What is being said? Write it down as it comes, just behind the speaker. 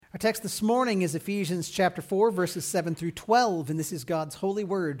text this morning is Ephesians chapter 4, verses 7 through 12, and this is God's holy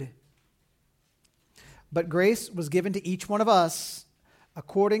word. But grace was given to each one of us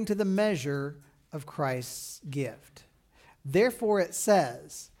according to the measure of Christ's gift. Therefore it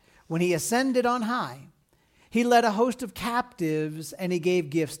says, when he ascended on high, he led a host of captives and he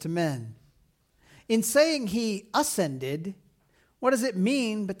gave gifts to men. In saying he ascended, what does it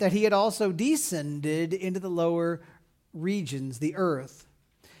mean but that he had also descended into the lower regions, the earth?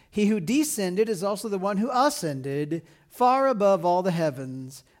 He who descended is also the one who ascended far above all the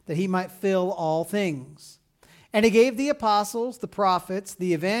heavens, that he might fill all things. And he gave the apostles, the prophets,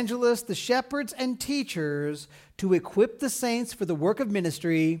 the evangelists, the shepherds, and teachers to equip the saints for the work of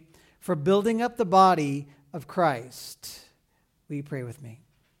ministry, for building up the body of Christ. Will you pray with me?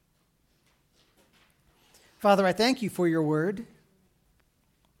 Father, I thank you for your word.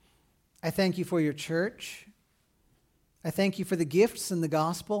 I thank you for your church. I thank you for the gifts in the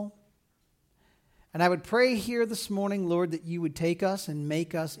gospel. And I would pray here this morning, Lord, that you would take us and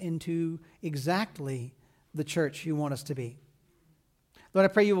make us into exactly the church you want us to be. Lord,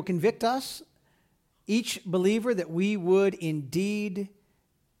 I pray you will convict us, each believer, that we would indeed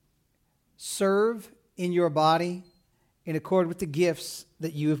serve in your body in accord with the gifts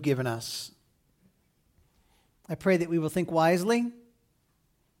that you have given us. I pray that we will think wisely.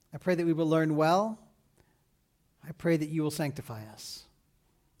 I pray that we will learn well. I pray that you will sanctify us.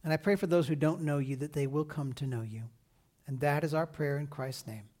 And I pray for those who don't know you that they will come to know you. And that is our prayer in Christ's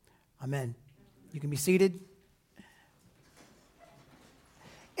name. Amen. You can be seated.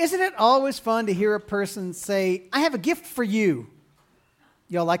 Isn't it always fun to hear a person say, I have a gift for you?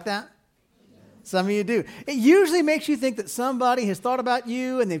 Y'all like that? Some of you do. It usually makes you think that somebody has thought about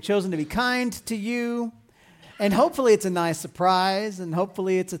you and they've chosen to be kind to you. And hopefully it's a nice surprise, and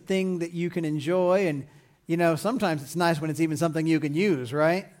hopefully it's a thing that you can enjoy. And, you know, sometimes it's nice when it's even something you can use,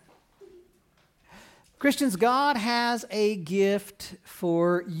 right? Christians, God has a gift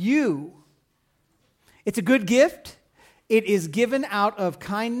for you. It's a good gift. It is given out of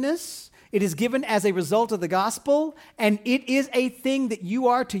kindness. It is given as a result of the gospel, and it is a thing that you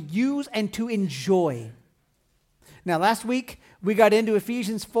are to use and to enjoy. Now, last week, we got into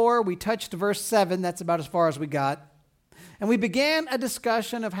Ephesians 4. We touched verse 7. That's about as far as we got. And we began a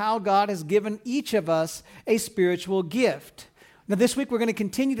discussion of how God has given each of us a spiritual gift. Now, this week, we're going to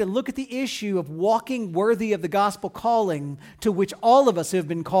continue to look at the issue of walking worthy of the gospel calling to which all of us have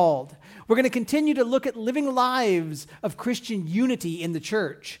been called. We're going to continue to look at living lives of Christian unity in the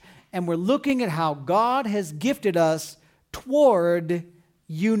church. And we're looking at how God has gifted us toward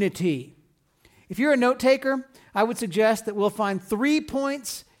unity. If you're a note taker, I would suggest that we'll find 3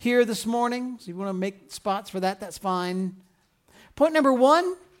 points here this morning. So if you want to make spots for that, that's fine. Point number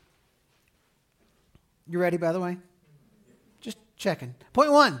 1. You ready, by the way? Just checking.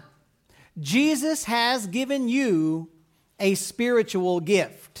 Point 1. Jesus has given you a spiritual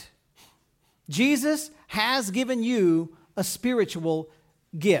gift. Jesus has given you a spiritual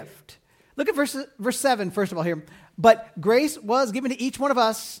gift. Look at verse 7, first of all here. But grace was given to each one of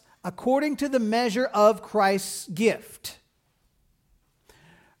us according to the measure of Christ's gift.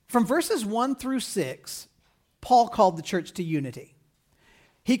 From verses 1 through 6, Paul called the church to unity.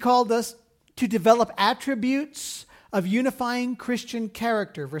 He called us to develop attributes of unifying Christian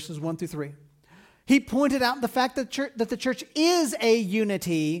character, verses 1 through 3. He pointed out the fact that the church is a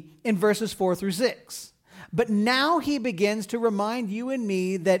unity in verses 4 through 6. But now he begins to remind you and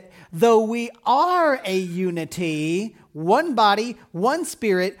me that though we are a unity, one body, one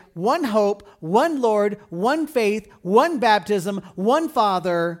spirit, one hope, one Lord, one faith, one baptism, one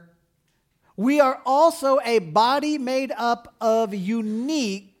Father, we are also a body made up of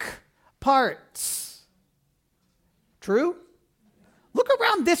unique parts. True? Look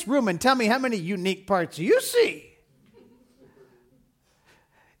around this room and tell me how many unique parts you see.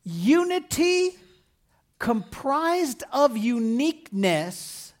 Unity comprised of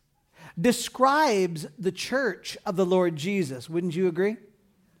uniqueness describes the church of the Lord Jesus. Wouldn't you agree?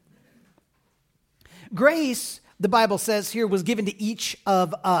 Grace, the Bible says here, was given to each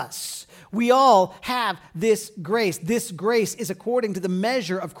of us. We all have this grace. This grace is according to the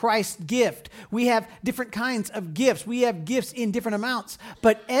measure of Christ's gift. We have different kinds of gifts. We have gifts in different amounts.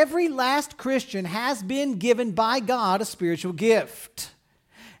 But every last Christian has been given by God a spiritual gift.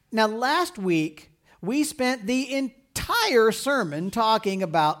 Now, last week, we spent the entire sermon talking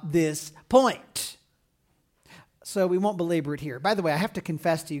about this point. So we won't belabor it here. By the way, I have to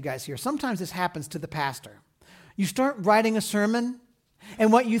confess to you guys here, sometimes this happens to the pastor. You start writing a sermon,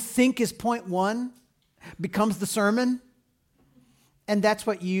 and what you think is point 1 becomes the sermon. And that's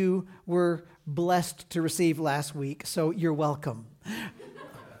what you were blessed to receive last week, so you're welcome.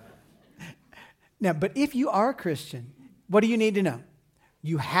 Now, but if you are a Christian, what do you need to know?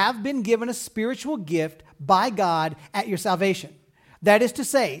 You have been given a spiritual gift by God at your salvation. That is to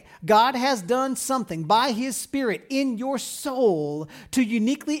say, God has done something by His Spirit in your soul to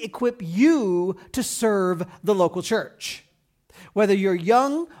uniquely equip you to serve the local church. Whether you're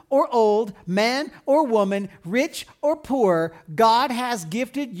young or old, man or woman, rich or poor, God has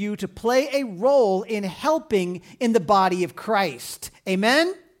gifted you to play a role in helping in the body of Christ.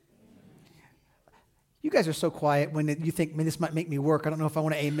 Amen? You guys are so quiet when you think, man, this might make me work. I don't know if I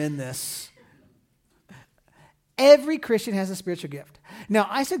want to amen this. Every Christian has a spiritual gift. Now,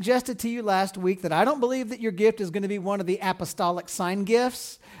 I suggested to you last week that I don't believe that your gift is going to be one of the apostolic sign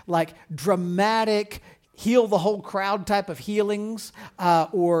gifts, like dramatic, heal the whole crowd type of healings,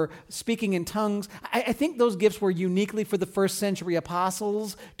 or speaking in tongues. I think those gifts were uniquely for the first century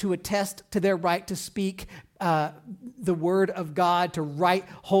apostles to attest to their right to speak the word of God, to write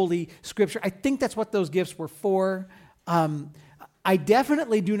holy scripture. I think that's what those gifts were for. I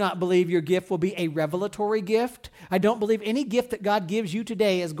definitely do not believe your gift will be a revelatory gift. I don't believe any gift that God gives you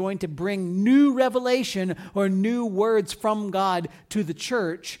today is going to bring new revelation or new words from God to the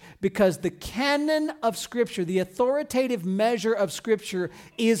church, because the canon of Scripture, the authoritative measure of Scripture,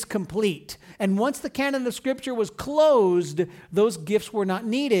 is complete. And once the canon of Scripture was closed, those gifts were not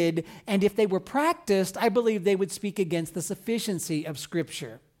needed. And if they were practiced, I believe they would speak against the sufficiency of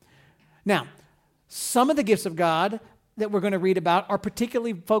Scripture. Now, some of the gifts of God that we're going to read about are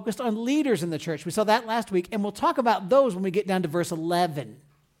particularly focused on leaders in the church. We saw that last week, and we'll talk about those when we get down to verse 11.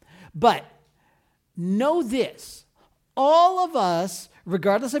 But know this, all of us,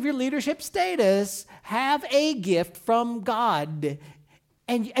 regardless of your leadership status, have a gift from God.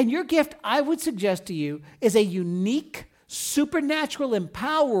 And your gift, I would suggest to you, is a unique, supernatural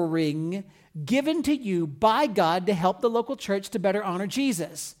empowering given to you by God to help the local church to better honor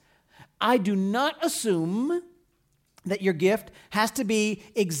Jesus. I do not assume that your gift has to be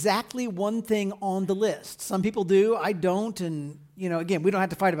exactly one thing on the list. Some people do, I don't, and again, we don't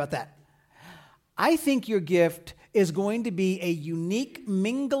have to fight about that. I think your gift is going to be a unique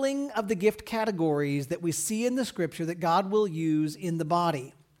mingling of the gift categories that we see in the Scripture that God will use in the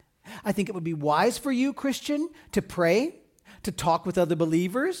body. I think it would be wise for you, Christian, to pray, to talk with other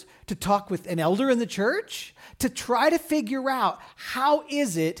believers, to talk with an elder in the church, to try to figure out how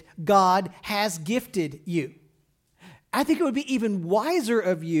is it God has gifted you. I think it would be even wiser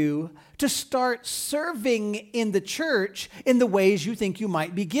of you to start serving in the church in the ways you think you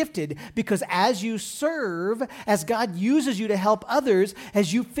might be gifted. Because as you serve, as God uses you to help others,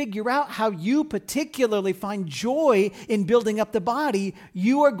 as you figure out how you particularly find joy in building up the body,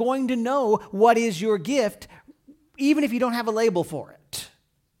 you are going to know what is your gift, even if you don't have a label for it.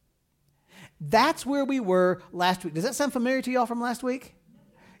 That's where we were last week. Does that sound familiar to y'all from last week?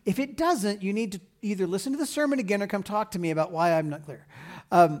 If it doesn't, you need to either listen to the sermon again or come talk to me about why I'm not clear.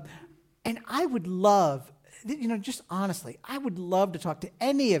 And I would love, just honestly, I would love to talk to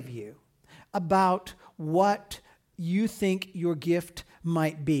any of you about what you think your gift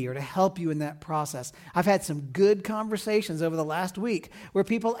might be, or to help you in that process. I've had some good conversations over the last week where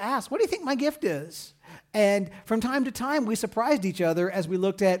people ask, what do you think my gift is? And from time to time, we surprised each other as we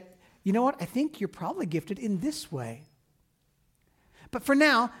looked at, I think you're probably gifted in this way. But for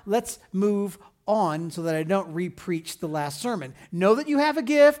now, let's move on so that I don't re-preach the last sermon. Know that you have a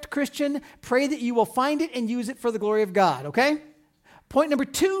gift, Christian. Pray that you will find it and use it for the glory of God, okay? Point number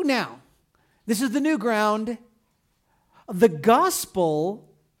 2 now. This is the new ground. The gospel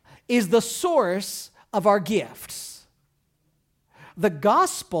is the source of our gifts. The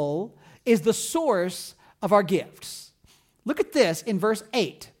gospel is the source of our gifts. Look at this in verse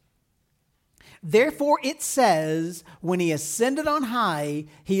 8. Therefore it says, when he ascended on high,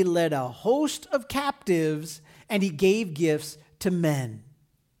 he led a host of captives and he gave gifts to men.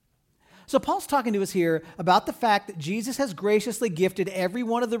 So Paul's talking to us here about the fact that Jesus has graciously gifted every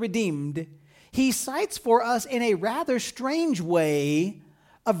one of the redeemed. He cites for us in a rather strange way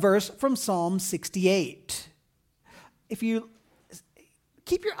a verse from Psalm 68. If you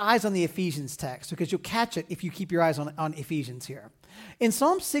keep your eyes on the Ephesians text, because you'll catch it if you keep your eyes on Ephesians here. In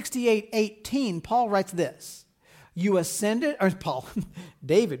Psalm 68:18, Paul writes this,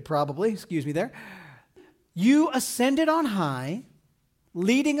 David probably, there. You ascended on high,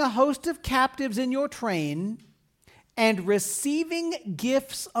 leading a host of captives in your train, and receiving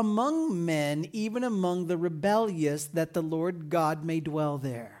gifts among men, even among the rebellious, that the Lord God may dwell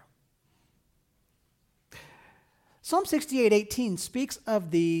there. Psalm 68:18 speaks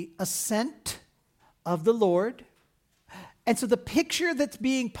of the ascent of the Lord And so the picture that's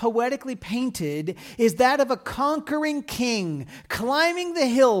being poetically painted is that of a conquering king climbing the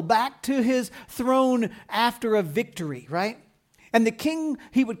hill back to his throne after a victory, right? And the king,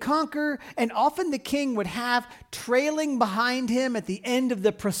 he would conquer, and often the king would have trailing behind him at the end of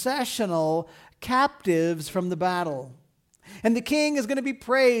the processional captives from the battle. And the king is going to be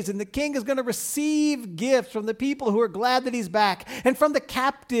praised, and the king is going to receive gifts from the people who are glad that he's back, and from the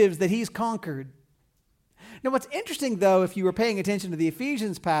captives that he's conquered. Now, what's interesting, though, if you were paying attention to the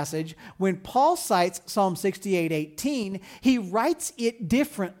Ephesians passage, when Paul cites Psalm 68:18, he writes it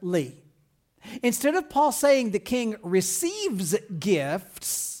differently. Instead of Paul saying the king receives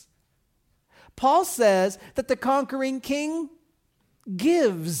gifts, Paul says that the conquering king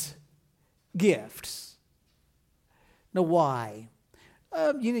gives gifts. Now, why?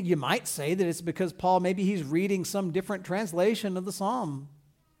 You might say that it's because Paul, maybe he's reading some different translation of the psalm.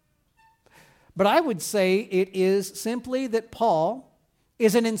 But I would say it is simply that Paul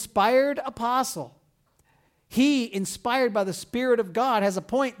is an inspired apostle. He, inspired by the Spirit of God, has a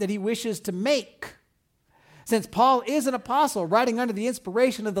point that he wishes to make. Since Paul is an apostle writing under the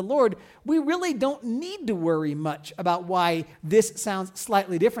inspiration of the Lord, we really don't need to worry much about why this sounds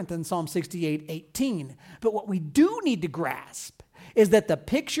slightly different than Psalm 68:18. But what we do need to grasp is that the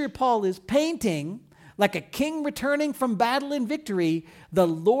picture Paul is painting, like a king returning from battle in victory, the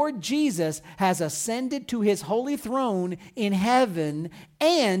Lord Jesus has ascended to his holy throne in heaven,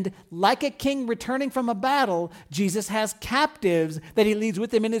 and like a king returning from a battle, Jesus has captives that he leads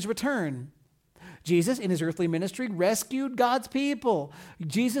with him in his return. Jesus, in his earthly ministry, rescued God's people.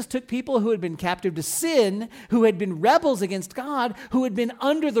 Jesus took people who had been captive to sin, who had been rebels against God, who had been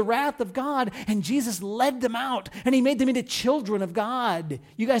under the wrath of God, and Jesus led them out, and he made them into children of God.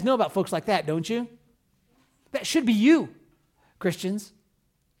 You guys know about folks like that, don't you? That should be you, Christians.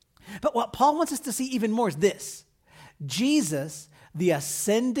 But what Paul wants us to see even more is this. Jesus, the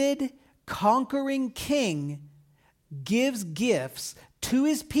ascended, conquering king, gives gifts to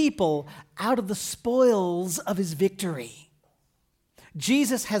his people out of the spoils of his victory.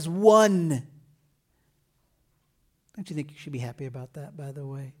 Jesus has won. Don't you think you should be happy about that, by the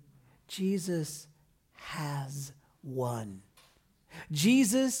way? Jesus has won.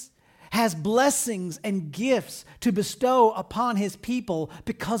 Jesus has blessings and gifts to bestow upon his people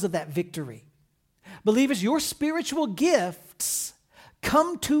because of that victory. Believers, your spiritual gifts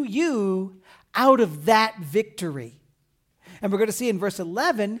come to you out of that victory. And we're going to see in verse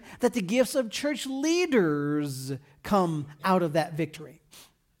 11 that the gifts of church leaders come out of that victory.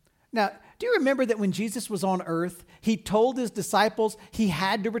 Now, do you remember that when Jesus was on earth, he told his disciples he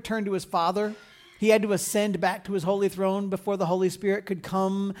had to return to his Father? He had to ascend back to his holy throne before the Holy Spirit could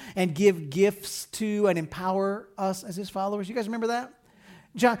come and give gifts to and empower us as his followers. You guys remember that?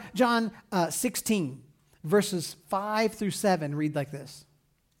 John 16, verses 5 through 7 read like this.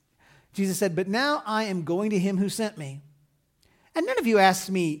 Jesus said, "But now I am going to him who sent me. And none of you asks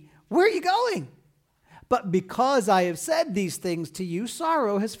me, 'Where are you going?' But because I have said these things to you,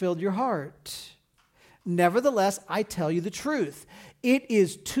 sorrow has filled your heart. Nevertheless, I tell you the truth. It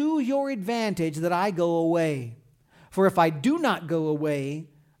is to your advantage that I go away. For if I do not go away,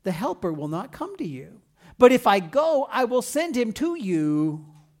 the Helper will not come to you. But if I go, I will send him to you."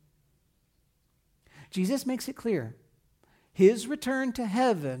 Jesus makes it clear. His return to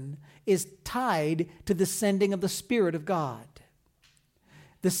heaven is tied to the sending of the Spirit of God.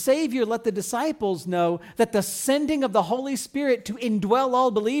 The Savior let the disciples know that the sending of the Holy Spirit to indwell all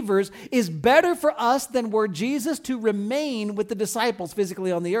believers is better for us than were Jesus to remain with the disciples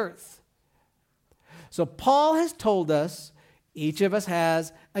physically on the earth. So Paul has told us each of us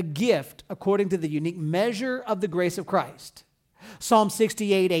has a gift according to the unique measure of the grace of Christ. Psalm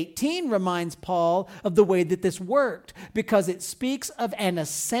 68:18 reminds Paul of the way that this worked because it speaks of an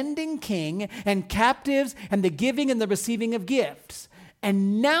ascending king and captives and the giving and the receiving of gifts.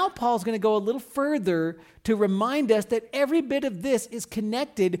 And now Paul's going to go a little further to remind us that every bit of this is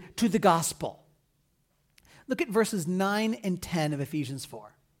connected to the gospel. Look at verses 9 and 10 of Ephesians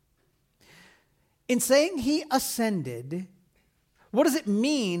 4. In saying he ascended, what does it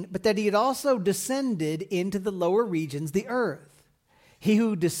mean but that he had also descended into the lower regions, the earth? He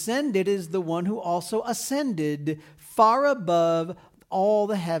who descended is the one who also ascended far above all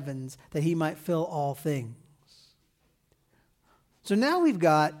the heavens that he might fill all things. So now we've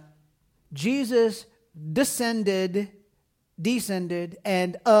got Jesus descended,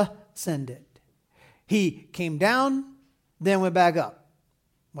 and ascended. He came down, then went back up.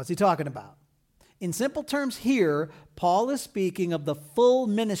 What's he talking about? In simple terms here, Paul is speaking of the full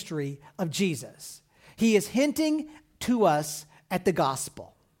ministry of Jesus. He is hinting to us at the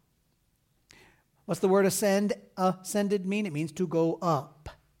gospel. What's the word ascended mean? It means to go up.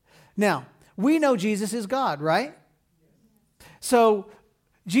 Now, we know Jesus is God, right? So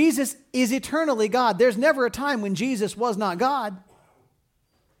Jesus is eternally God. There's never a time when Jesus was not God.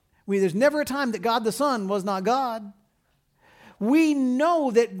 There's never a time that God the Son was not God. We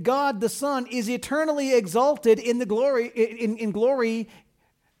know that God the Son is eternally exalted in the glory in glory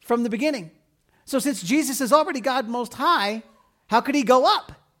from the beginning. So since Jesus is already God Most High, how could he go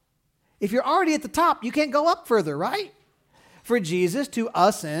up? If you're already at the top, you can't go up further, right? For Jesus to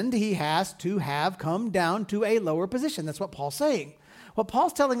ascend, he has to have come down to a lower position. That's what Paul's saying. What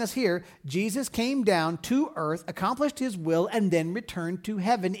Paul's telling us here, Jesus came down to earth, accomplished his will, and then returned to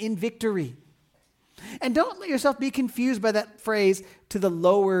heaven in victory. And don't let yourself be confused by that phrase, to the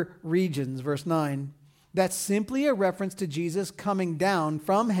lower regions, verse 9. That's simply a reference to Jesus coming down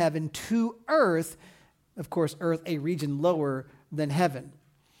from heaven to earth. Of course, earth, a region lower than heaven.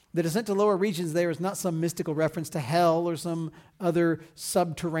 The descent to lower regions there is not some mystical reference to hell or some other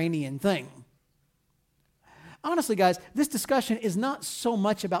subterranean thing. Honestly, guys, this discussion is not so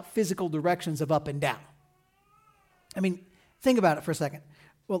much about physical directions of up and down. I mean, think about it for a second.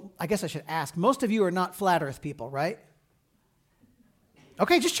 Well, I guess I should ask. Most of you are not flat earth people, right?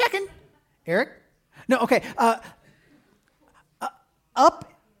 Okay, just checking. Eric? No, okay. Up,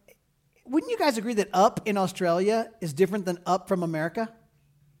 wouldn't you guys agree that up in Australia is different than up from America?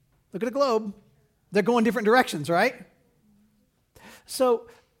 Look at the globe. They're going different directions, right? So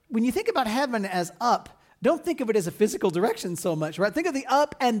when you think about heaven as up, don't think of it as a physical direction so much, right? Think of the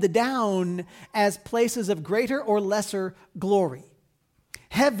up and the down as places of greater or lesser glory.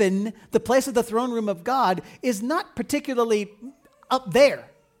 Heaven, the place of the throne room of God, is not particularly up there,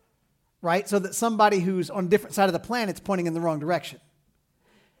 right? So that somebody who's on a different side of the planet's pointing in the wrong direction.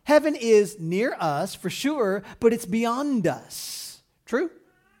 Heaven is near us, for sure, but it's beyond us. True?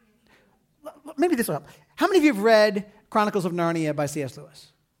 Maybe this will help. How many of you have read Chronicles of Narnia by C.S.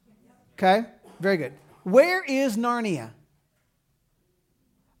 Lewis? Okay, very good. Where is Narnia?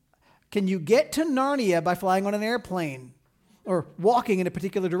 Can you get to Narnia by flying on an airplane or walking in a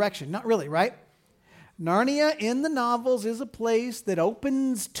particular direction? Not really, right? Narnia in the novels is a place that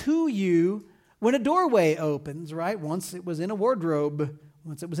opens to you when a doorway opens, right? Once it was in a wardrobe,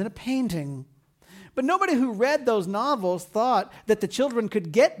 once it was in a painting. But nobody who read those novels thought that the children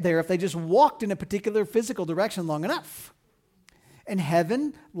could get there if they just walked in a particular physical direction long enough. And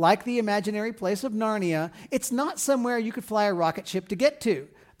heaven, like the imaginary place of Narnia, it's not somewhere you could fly a rocket ship to get to.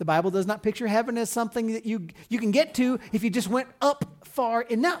 The Bible does not picture heaven as something that you can get to if you just went up far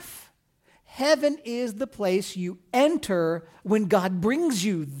enough. Heaven is the place you enter when God brings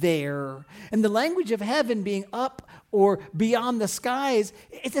you there. And the language of heaven being up or beyond the skies,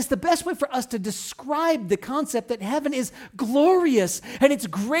 it's the best way for us to describe the concept that heaven is glorious and it's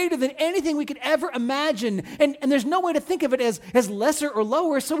greater than anything we could ever imagine. And there's no way to think of it as lesser or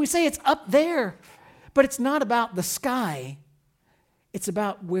lower, so we say it's up there. But it's not about the sky. It's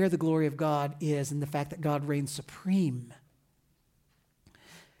about where the glory of God is and the fact that God reigns supreme.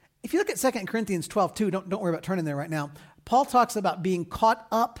 If you look at 2 Corinthians 12:2, don't worry about turning there right now. Paul talks about being caught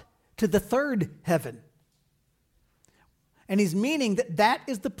up to the third heaven. And he's meaning that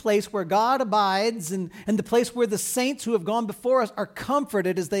is the place where God abides and the place where the saints who have gone before us are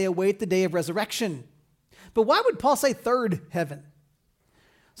comforted as they await the day of resurrection. But why would Paul say third heaven?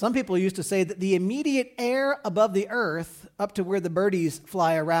 Some people used to say that the immediate air above the earth, up to where the birdies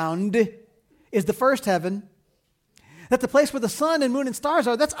fly around, is the first heaven. That the place where the sun and moon and stars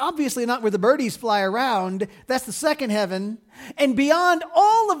are, that's obviously not where the birdies fly around. That's the second heaven. And beyond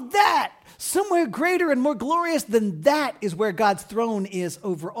all of that, somewhere greater and more glorious than that is where God's throne is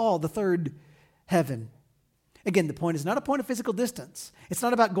over all, the third heaven. Again, the point is not a point of physical distance. It's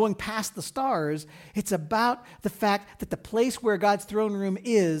not about going past the stars. It's about the fact that the place where God's throne room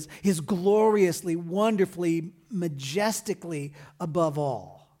is gloriously, wonderfully, majestically above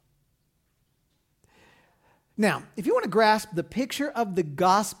all. Now, if you want to grasp the picture of the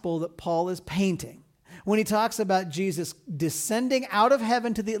gospel that Paul is painting, when he talks about Jesus descending out of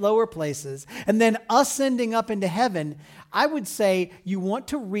heaven to the lower places and then ascending up into heaven, I would say you want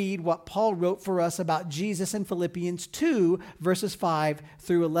to read what Paul wrote for us about Jesus in Philippians 2, verses 5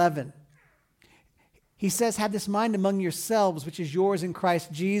 through 11. He says, "Have this mind among yourselves, which is yours in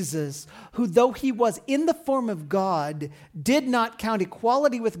Christ Jesus, who though he was in the form of God, did not count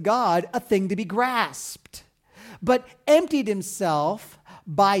equality with God a thing to be grasped, but emptied himself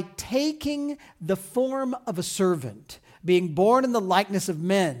by taking the form of a servant, being born in the likeness of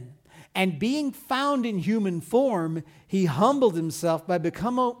men, and being found in human form, he humbled himself by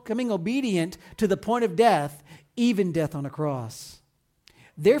becoming obedient to the point of death, even death on a cross.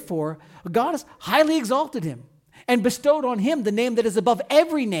 Therefore, God has highly exalted him and bestowed on him the name that is above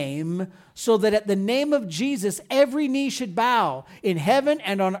every name, so that at the name of Jesus every knee should bow in heaven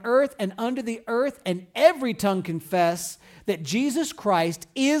and on earth and under the earth, and every tongue confess that Jesus Christ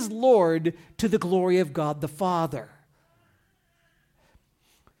is Lord, to the glory of God the Father.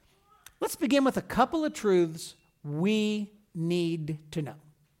 Let's begin with a couple of truths we need to know.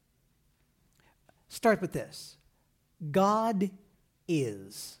 Start with this. God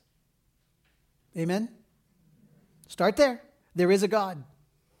is. Amen? Start there. There is a God.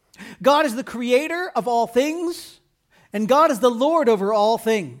 God is the creator of all things, and God is the Lord over all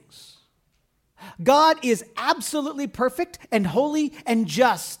things. God is absolutely perfect and holy and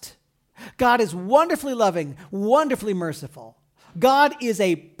just. God is wonderfully loving, wonderfully merciful. God is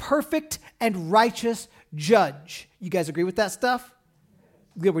a perfect and righteous judge. You guys agree with that stuff?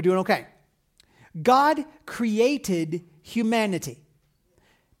 Good, we're doing okay. God created humanity.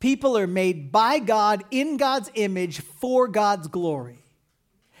 People are made by God in God's image for God's glory.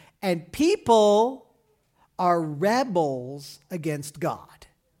 And people are rebels against God.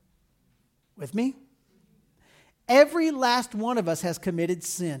 With me? Every last one of us has committed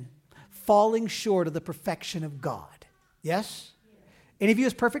sin, falling short of the perfection of God. Yes? Any of you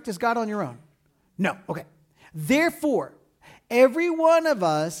as perfect as God on your own? No. Okay. Therefore, every one of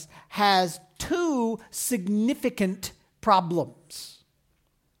us has two significant problems.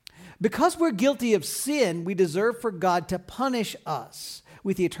 Because we're guilty of sin, we deserve for God to punish us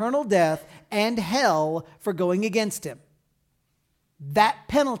with eternal death and hell for going against him. That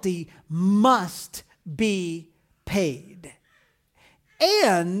penalty must be paid.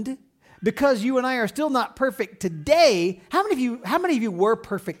 And because you and I are still not perfect today, how many of you were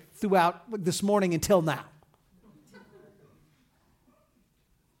perfect throughout this morning until now?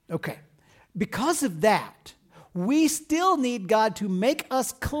 Okay. Because of that, we still need God to make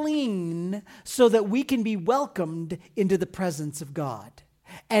us clean so that we can be welcomed into the presence of God.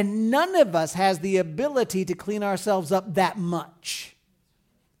 And none of us has the ability to clean ourselves up that much.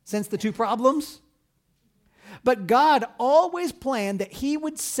 Sense the two problems? But God always planned that he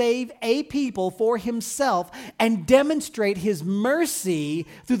would save a people for himself and demonstrate his mercy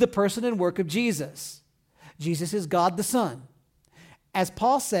through the person and work of Jesus. Jesus is God the Son. As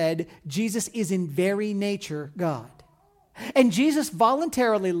Paul said, Jesus is in very nature God. And Jesus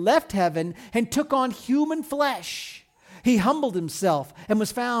voluntarily left heaven and took on human flesh. He humbled himself and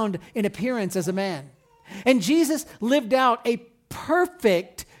was found in appearance as a man. And Jesus lived out a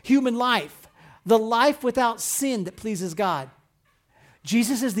perfect human life, the life without sin that pleases God.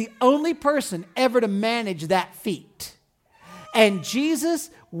 Jesus is the only person ever to manage that feat. And Jesus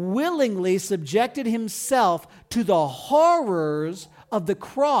willingly subjected himself to the horrors of the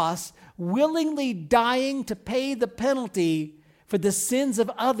cross, willingly dying to pay the penalty for the sins of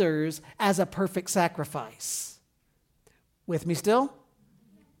others as a perfect sacrifice. With me still?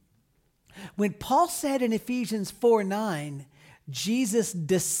 When Paul said in Ephesians 4:9, Jesus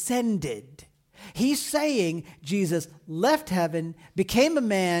descended, he's saying Jesus left heaven, became a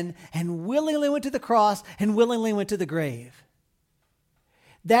man, and willingly went to the cross and willingly went to the grave.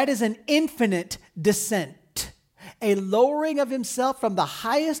 That is an infinite descent, a lowering of himself from the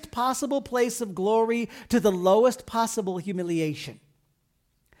highest possible place of glory to the lowest possible humiliation.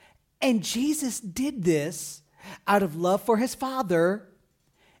 And Jesus did this out of love for his Father,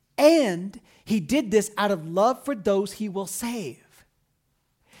 and he did this out of love for those he will save.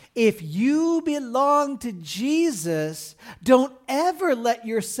 If you belong to Jesus, don't ever let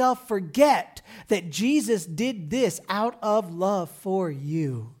yourself forget that Jesus did this out of love for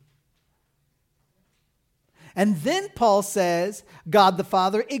you. And then Paul says, God the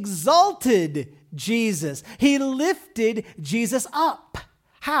Father exalted Jesus. He lifted Jesus up.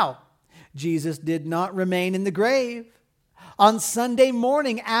 How? Jesus did not remain in the grave. On Sunday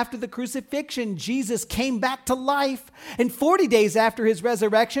morning after the crucifixion, Jesus came back to life. And 40 days after his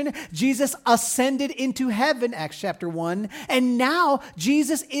resurrection, Jesus ascended into heaven, Acts chapter 1. And now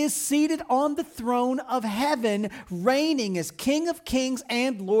Jesus is seated on the throne of heaven, reigning as King of Kings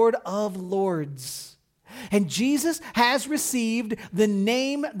and Lord of Lords. And Jesus has received the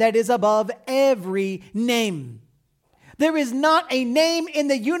name that is above every name. There is not a name in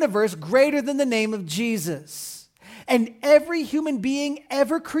the universe greater than the name of Jesus. And every human being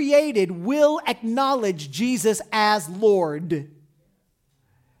ever created will acknowledge Jesus as Lord.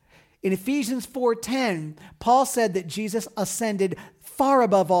 In Ephesians 4:10, Paul said that Jesus ascended far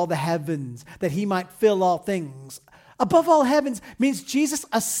above all the heavens, that he might fill all things. Above all heavens means Jesus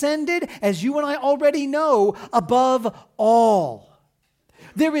ascended, as you and I already know, above all.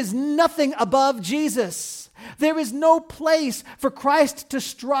 There is nothing above Jesus. There is no place for Christ to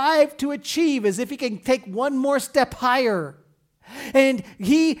strive to achieve as if he can take one more step higher. And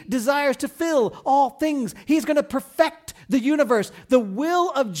he desires to fill all things. He's going to perfect the universe. The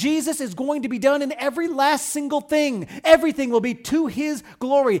will of Jesus is going to be done in every last single thing. Everything will be to his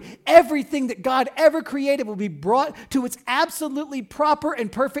glory. Everything that God ever created will be brought to its absolutely proper and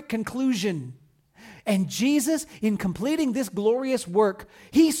perfect conclusion. And Jesus, in completing this glorious work,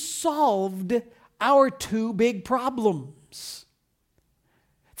 he solved our two big problems.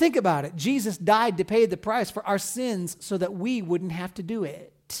 Think about it. Jesus died to pay the price for our sins so that we wouldn't have to do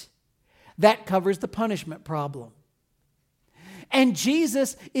it. That covers the punishment problem. And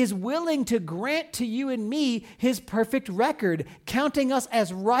Jesus is willing to grant to you and me his perfect record, counting us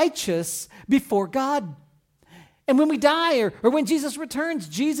as righteous before God. And when we die or when Jesus returns,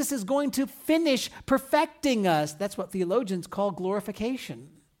 Jesus is going to finish perfecting us. That's what theologians call glorification.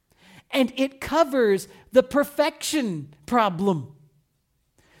 And it covers the perfection problem.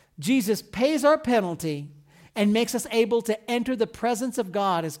 Jesus pays our penalty and makes us able to enter the presence of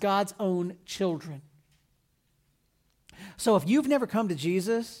God as God's own children. So if you've never come to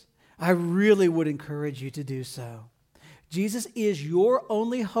Jesus, I really would encourage you to do so. Jesus is your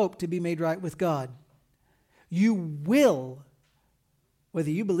only hope to be made right with God. You will,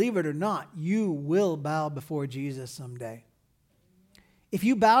 whether you believe it or not, you will bow before Jesus someday. If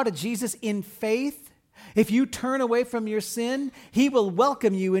you bow to Jesus in faith, if you turn away from your sin, he will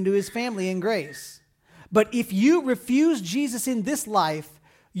welcome you into his family in grace. But if you refuse Jesus in this life,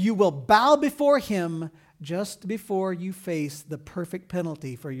 you will bow before him just before you face the perfect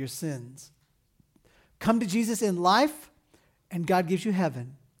penalty for your sins. Come to Jesus in life, and God gives you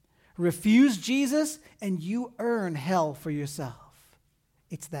heaven. Refuse Jesus, and you earn hell for yourself.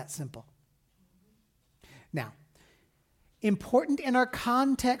 It's that simple. Now, important in our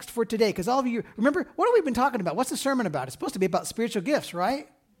context for today, because all of you, remember, what have we been talking about? What's the sermon about? It's supposed to be about spiritual gifts, right?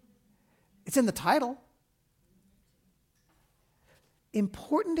 It's in the title.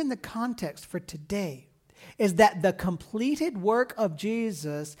 Important in the context for today is that the completed work of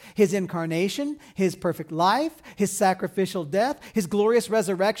Jesus, his incarnation, his perfect life, his sacrificial death, his glorious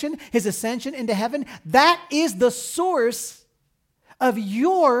resurrection, his ascension into heaven, that is the source of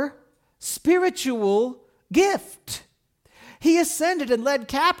your spiritual gift. He ascended and led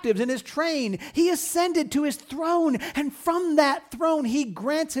captives in his train. He ascended to his throne, and from that throne, he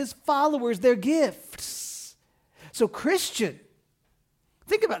grants his followers their gifts. So, Christian,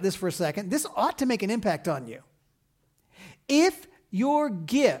 think about this for a second. This ought to make an impact on you. If your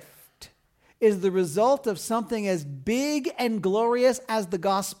gift is the result of something as big and glorious as the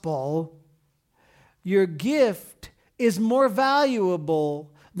gospel, your gift is more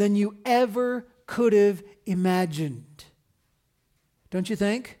valuable than you ever could have imagined. Don't you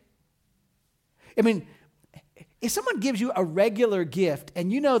think? I mean, if someone gives you a regular gift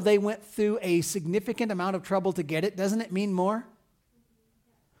and you know they went through a significant amount of trouble to get it, doesn't it mean more?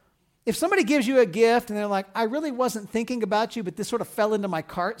 If somebody gives you a gift and they're like, I really wasn't thinking about you, but this sort of fell into my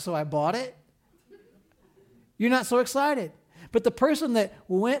cart, so I bought it, you're not so excited. But the person that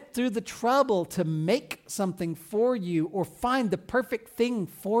went through the trouble to make something for you or find the perfect thing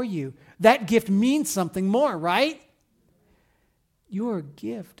for you, that gift means something more, right? Your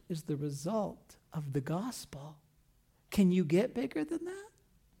gift is the result of the gospel. Can you get bigger than that?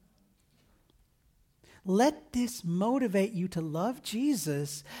 Let this motivate you to love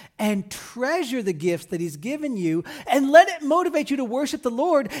Jesus and treasure the gifts that he's given you, and let it motivate you to worship the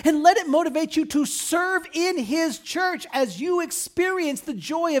Lord, and let it motivate you to serve in his church as you experience the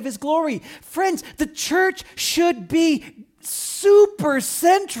joy of his glory. Friends, the church should be super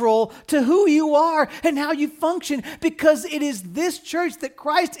central to who you are and how you function, because it is this church that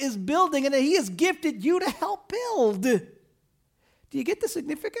Christ is building and that he has gifted you to help build. Do you get the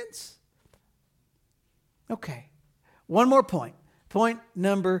significance? Okay, one more point. Point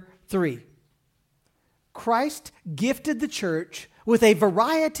number 3. Christ gifted the church with a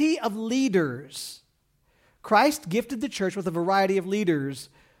variety of leaders. Christ gifted the church with a variety of leaders.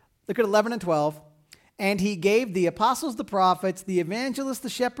 Look at 11 and 12. And he gave the apostles, the prophets, the evangelists, the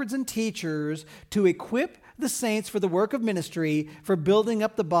shepherds, and teachers to equip the saints for the work of ministry, for building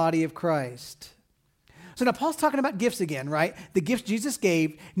up the body of Christ. So now Paul's talking about gifts again, right? The gifts Jesus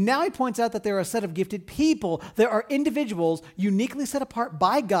gave. Now he points out that there are a set of gifted people. There are individuals uniquely set apart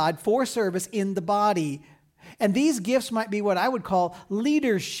by God for service in the body. And these gifts might be what I would call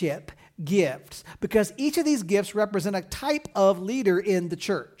leadership gifts, because each of these gifts represent a type of leader in the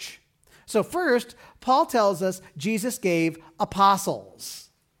church. So first, Paul tells us Jesus gave apostles.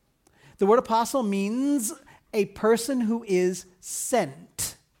 The word apostle means a person who is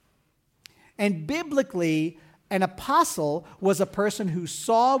sent. And biblically, an apostle was a person who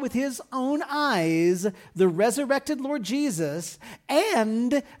saw with his own eyes the resurrected Lord Jesus,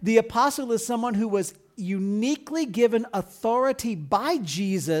 and the apostle is someone who was uniquely given authority by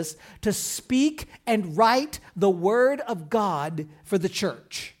Jesus to speak and write the word of God for the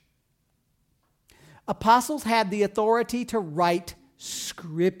church. Apostles had the authority to write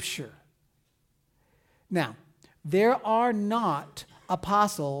Scripture. Now, there are not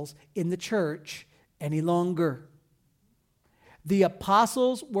apostles in the church any longer. The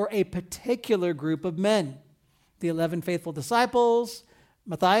apostles were a particular group of men. The 11 faithful disciples,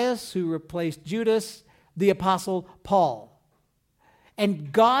 Matthias, who replaced Judas, the apostle Paul.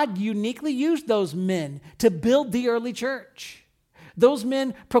 And God uniquely used those men to build the early church. Those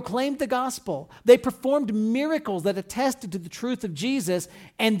men proclaimed the gospel. They performed miracles that attested to the truth of Jesus,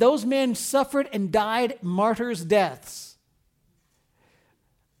 and those men suffered and died martyrs' deaths.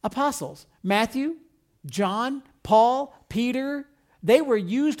 Apostles, Matthew, John, Paul, Peter, they were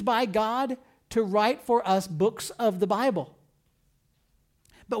used by God to write for us books of the Bible.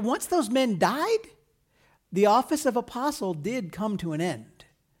 But once those men died, the office of apostle did come to an end.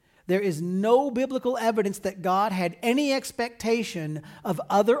 There is no biblical evidence that God had any expectation of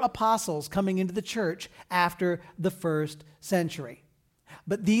other apostles coming into the church after the first century.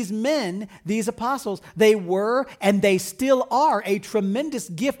 But these men, these apostles, they were and they still are a tremendous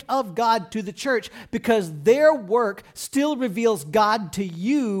gift of God to the church because their work still reveals God to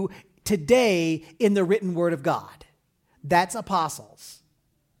you today in the written word of God. That's apostles.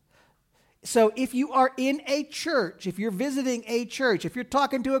 So if you are in a church, if you're visiting a church, if you're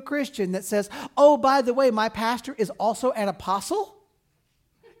talking to a Christian that says, oh, by the way, my pastor is also an apostle,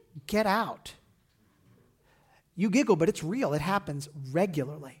 get out. You giggle, but it's real. It happens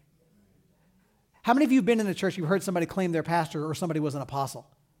regularly. How many of you have been in a church, you've heard somebody claim their pastor or somebody was an apostle?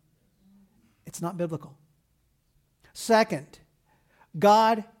 It's not biblical. Second,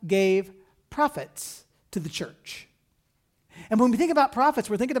 God gave prophets to the church. And when we think about prophets,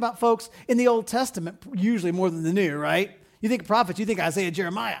 we're thinking about folks in the Old Testament, usually more than the New, right? You think prophets, you think Isaiah,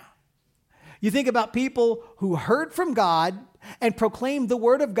 Jeremiah. You think about people who heard from God and proclaimed the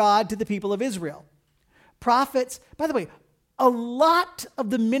word of God to the people of Israel. Prophets, by the way, a lot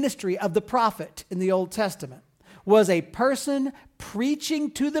of the ministry of the prophet in the Old Testament was a person preaching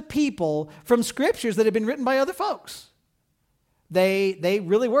to the people from scriptures that had been written by other folks. They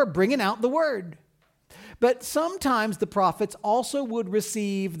really were bringing out the word. But sometimes the prophets also would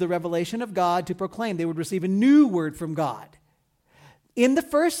receive the revelation of God to proclaim. They would receive a new word from God. In the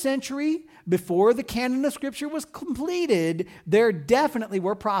first century, before the canon of Scripture was completed, there definitely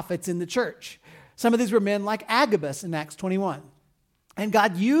were prophets in the church. Some of these were men like Agabus in Acts 21. And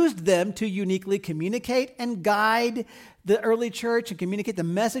God used them to uniquely communicate and guide the early church and communicate the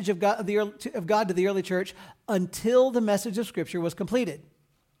message of God to the early church until the message of Scripture was completed.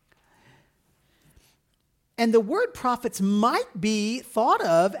 And the word prophets might be thought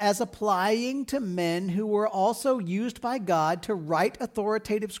of as applying to men who were also used by God to write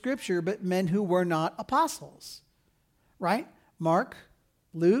authoritative scripture, but men who were not apostles, right? Mark,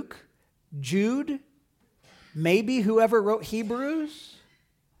 Luke, Jude, maybe whoever wrote Hebrews.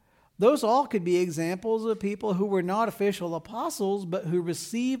 Those all could be examples of people who were not official apostles, but who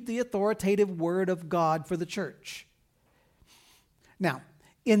received the authoritative word of God for the church. Now,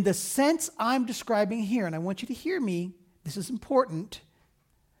 in the sense I'm describing here, and I want you to hear me, this is important.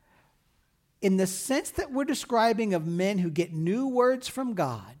 In the sense that we're describing of men who get new words from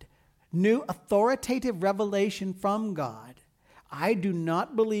God, new authoritative revelation from God, I do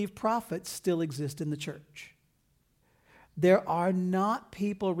not believe prophets still exist in the church. There are not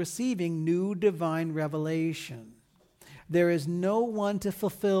people receiving new divine revelation. There is no one to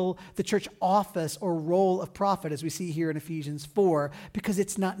fulfill the church office or role of prophet, as we see here in Ephesians 4, because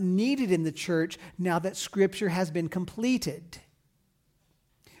it's not needed in the church now that Scripture has been completed.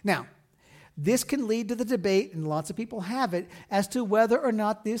 Now, this can lead to the debate, and lots of people have it, as to whether or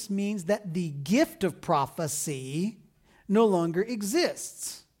not this means that the gift of prophecy no longer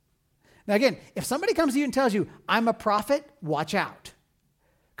exists. Now again, if somebody comes to you and tells you, I'm a prophet, watch out.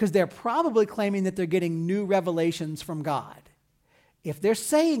 Because they're probably claiming that they're getting new revelations from God. If they're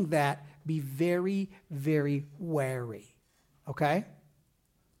saying that, be very, very wary. Okay?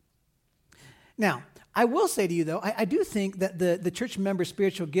 Now, I will say to you, though, I do think that the church member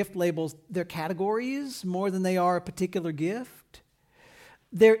spiritual gift labels their categories more than they are a particular gift.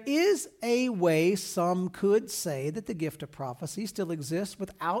 There is a way some could say that the gift of prophecy still exists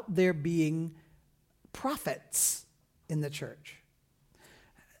without there being prophets in the church.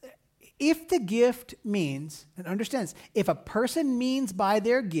 If the gift means, and understand this, if a person means by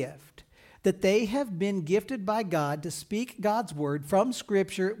their gift that they have been gifted by God to speak God's word from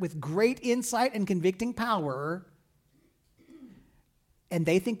Scripture with great insight and convicting power, and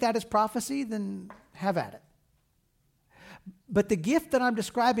they think that is prophecy, then have at it. But the gift that I'm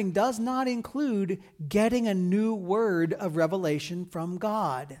describing does not include getting a new word of revelation from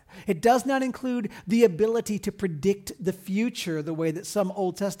God. It does not include the ability to predict the future the way that some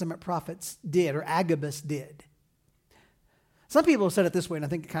Old Testament prophets did, or Agabus did. Some people have said it this way, and I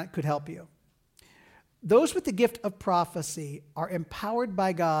think it could help you. Those with the gift of prophecy are empowered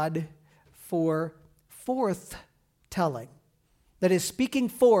by God for forth telling. That is, speaking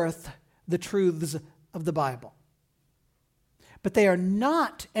forth the truths of the Bible. But they are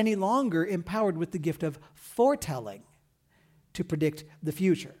not any longer empowered with the gift of foretelling to predict the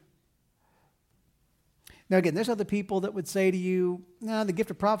future. Now again, there's other people that would say to you, no, the gift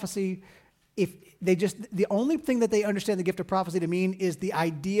of prophecy, the only thing that they understand the gift of prophecy to mean is the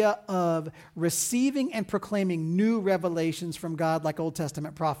idea of receiving and proclaiming new revelations from God like Old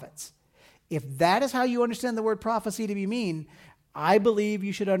Testament prophets. If that is how you understand the word prophecy to mean, I believe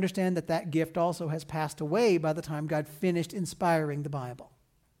you should understand that that gift also has passed away by the time God finished inspiring the Bible.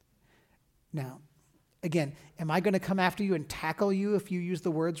 Now, again, am I going to come after you and tackle you if you use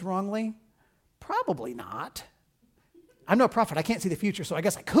the words wrongly? Probably not. I'm no prophet. I can't see the future, so I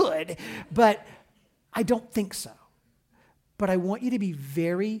guess I could, but I don't think so. But I want you to be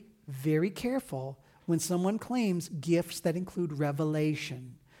very, very careful when someone claims gifts that include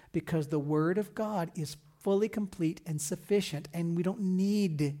revelation, because the Word of God is fully complete and sufficient, and we don't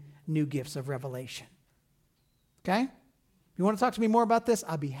need new gifts of revelation. Okay? If you want to talk to me more about this,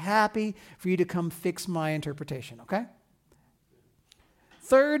 I'll be happy for you to come fix my interpretation, okay?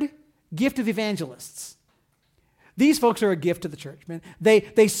 Third, gift of evangelists. These folks are a gift to the church, man.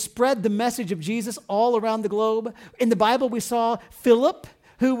 They spread the message of Jesus all around the globe. In the Bible, we saw Philip,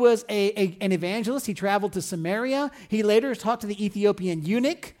 who was an evangelist. He traveled to Samaria. He later talked to the Ethiopian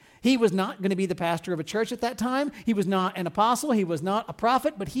eunuch. He was not going to be the pastor of a church at that time. He was not an apostle. He was not a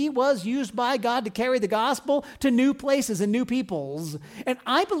prophet, but he was used by God to carry the gospel to new places and new peoples. And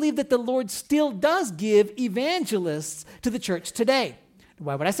I believe that the Lord still does give evangelists to the church today.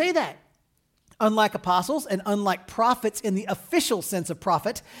 Why would I say that? Unlike apostles and unlike prophets in the official sense of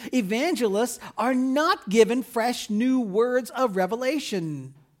prophet, evangelists are not given fresh new words of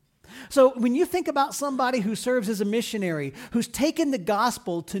revelation. So when you think about somebody who serves as a missionary, who's taken the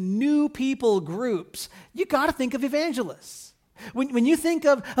gospel to new people groups, you got to think of evangelists. When you think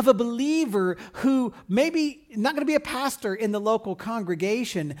of a believer who maybe not going to be a pastor in the local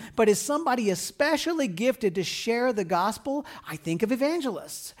congregation, but is somebody especially gifted to share the gospel, I think of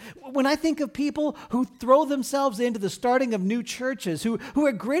evangelists. When I think of people who throw themselves into the starting of new churches, who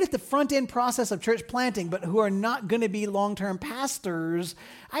are great at the front end process of church planting, but who are not going to be long-term pastors,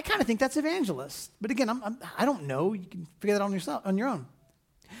 I kind of think that's evangelists. But again, I don't know. You can figure that on your own.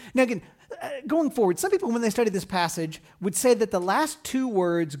 Now again, going forward, some people, when they study this passage, would say that the last two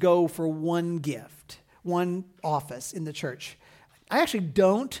words go for one gift, one office in the church. I actually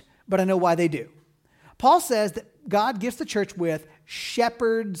don't, but I know why they do. Paul says that God gifts the church with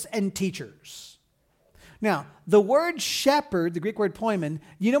shepherds and teachers. Now, the word shepherd, the Greek word poimen,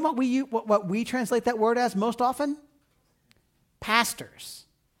 you know what we translate that word as most often? Pastors.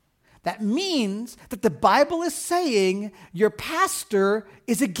 That means that the Bible is saying your pastor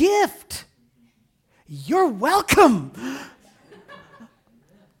is a gift. You're welcome.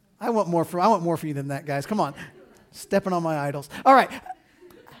 I want more for you than that, guys. Come on. Stepping on my idols. All right.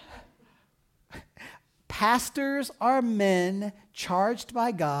 Pastors are men charged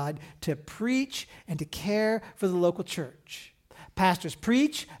by God to preach and to care for the local church. Pastors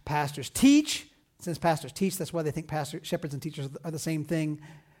preach, pastors teach. Since pastors teach, that's why they think shepherds and teachers are the same thing.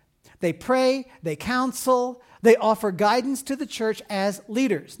 They pray, they counsel, they offer guidance to the church as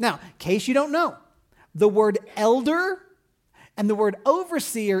leaders. Now, in case you don't know, the word elder and the word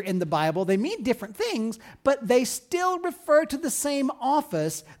overseer in the Bible, they mean different things, but they still refer to the same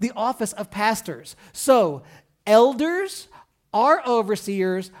office, the office of pastors. So, elders are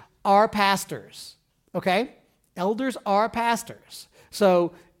overseers, are pastors. Okay? Elders are pastors.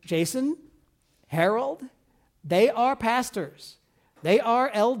 So, Jason, Harold, they are pastors. They are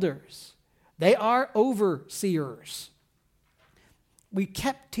elders. They are overseers. We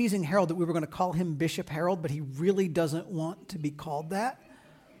kept teasing Harold that we were going to call him Bishop Harold, but he really doesn't want to be called that.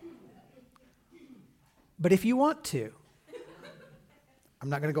 But if you want to, I'm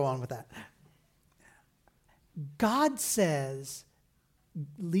not going to go on with that. God says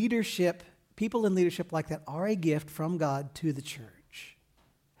leadership, people in leadership like that are a gift from God to the church.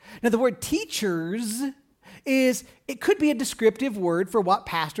 Now, the word teachers is it could be a descriptive word for what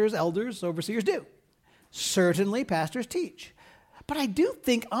pastors, elders, overseers do. Certainly, pastors teach. But I do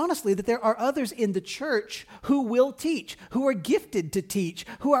think, honestly, that there are others in the church who will teach, who are gifted to teach,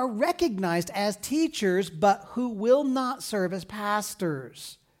 who are recognized as teachers, but who will not serve as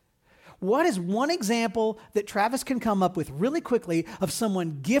pastors. What is one example that Travis can come up with really quickly of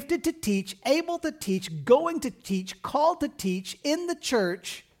someone gifted to teach, able to teach, going to teach, called to teach in the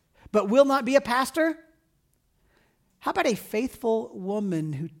church, but will not be a pastor? How about a faithful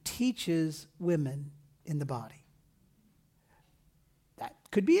woman who teaches women in the body? That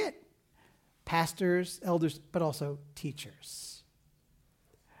could be it. Pastors, elders, but also teachers.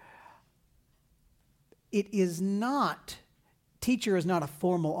 Teacher is not a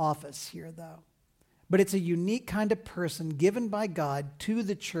formal office here, though, but it's a unique kind of person given by God to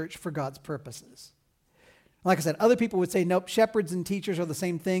the church for God's purposes. Like I said, other people would say, nope, shepherds and teachers are the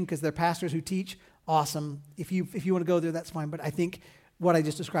same thing because they're pastors who teach. Awesome. If you want to go there, that's fine. But I think what I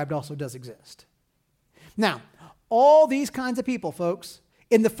just described also does exist. Now, all these kinds of people, folks,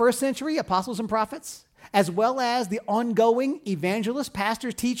 in the first century, apostles and prophets, as well as the ongoing evangelists,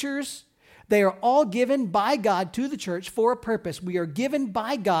 pastors, teachers, they are all given by God to the church for a purpose. We are given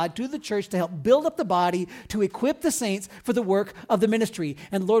by God to the church to help build up the body, to equip the saints for the work of the ministry.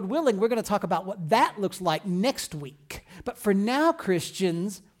 And Lord willing, we're going to talk about what that looks like next week. But for now,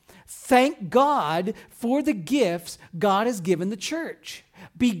 Christians, thank God for the gifts God has given the church.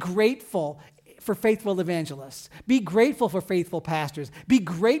 Be grateful for faithful evangelists. Be grateful for faithful pastors. Be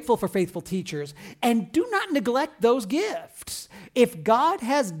grateful for faithful teachers. And do not neglect those gifts. If God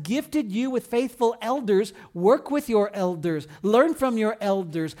has gifted you with faithful elders, work with your elders. Learn from your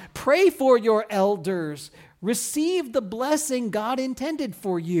elders. Pray for your elders. Receive the blessing God intended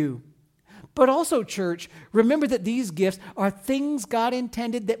for you. But also, church, remember that these gifts are things God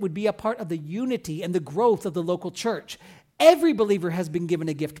intended that would be a part of the unity and the growth of the local church. Every believer has been given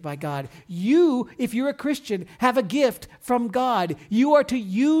a gift by God. You, if you're a Christian, have a gift from God. You are to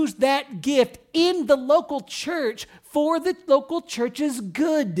use that gift in the local church for the local church's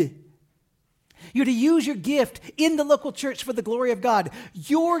good. You're to use your gift in the local church for the glory of God.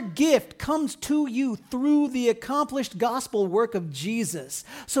 Your gift comes to you through the accomplished gospel work of Jesus.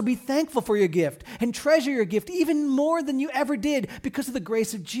 So be thankful for your gift and treasure your gift even more than you ever did because of the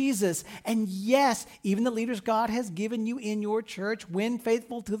grace of Jesus. And yes, even the leaders God has given you in your church, when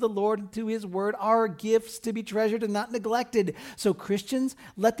faithful to the Lord and to his word, are gifts to be treasured and not neglected. So Christians,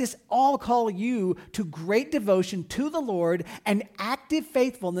 let this all call you to great devotion to the Lord and active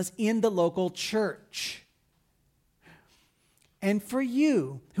faithfulness in the local church. And for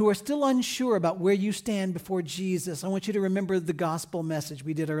you who are still unsure about where you stand before Jesus, I want you to remember the gospel message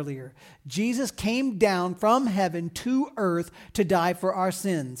we did earlier. Jesus came down from heaven to earth to die for our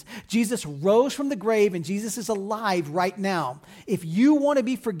sins. Jesus rose from the grave and Jesus is alive right now. If you want to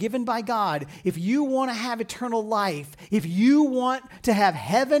be forgiven by God, if you want to have eternal life, if you want to have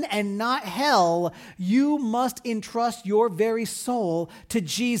heaven and not hell, you must entrust your very soul to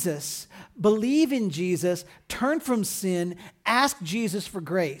Jesus. Believe in Jesus, turn from sin, ask Jesus for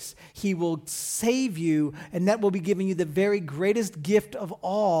grace. He will save you, and that will be giving you the very greatest gift of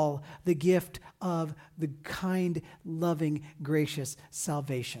all, the gift of the kind, loving, gracious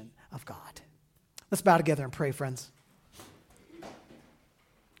salvation of God. Let's bow together and pray, friends.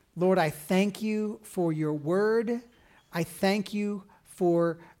 Lord, I thank you for your word. I thank you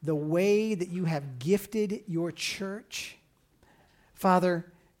for the way that you have gifted your church.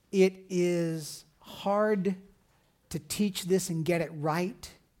 Father, it is hard to teach this and get it right.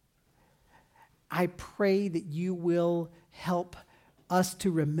 I pray that you will help us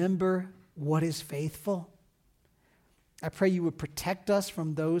to remember what is faithful. I pray you would protect us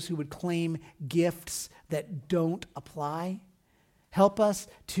from those who would claim gifts that don't apply. Help us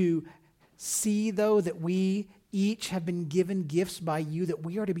to see, though, that we each have been given gifts by you that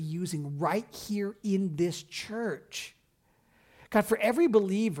we are to be using right here in this church. God, for every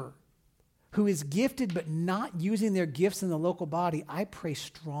believer who is gifted but not using their gifts in the local body, I pray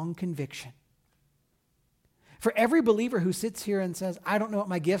strong conviction. For every believer who sits here and says, I don't know what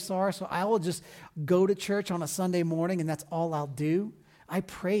my gifts are, so I will just go to church on a Sunday morning and that's all I'll do, I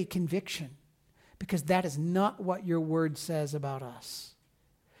pray conviction, because that is not what your word says about us.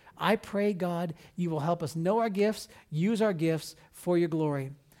 I pray, God, you will help us know our gifts, use our gifts for your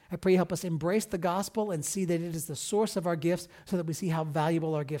glory. I pray you help us embrace the gospel and see that it is the source of our gifts so that we see how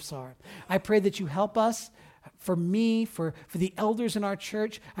valuable our gifts are. I pray that you help us, for me, for the elders in our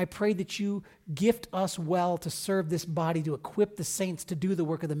church. I pray that you gift us well to serve this body, to equip the saints to do the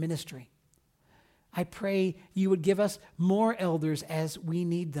work of the ministry. I pray you would give us more elders as we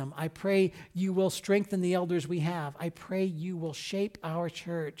need them. I pray you will strengthen the elders we have. I pray you will shape our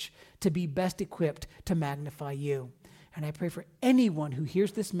church to be best equipped to magnify you. And I pray for anyone who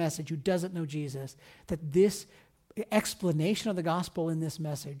hears this message who doesn't know Jesus, that this explanation of the gospel in this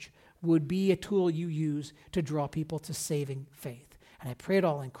message would be a tool you use to draw people to saving faith. And I pray it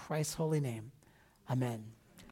all in Christ's holy name. Amen.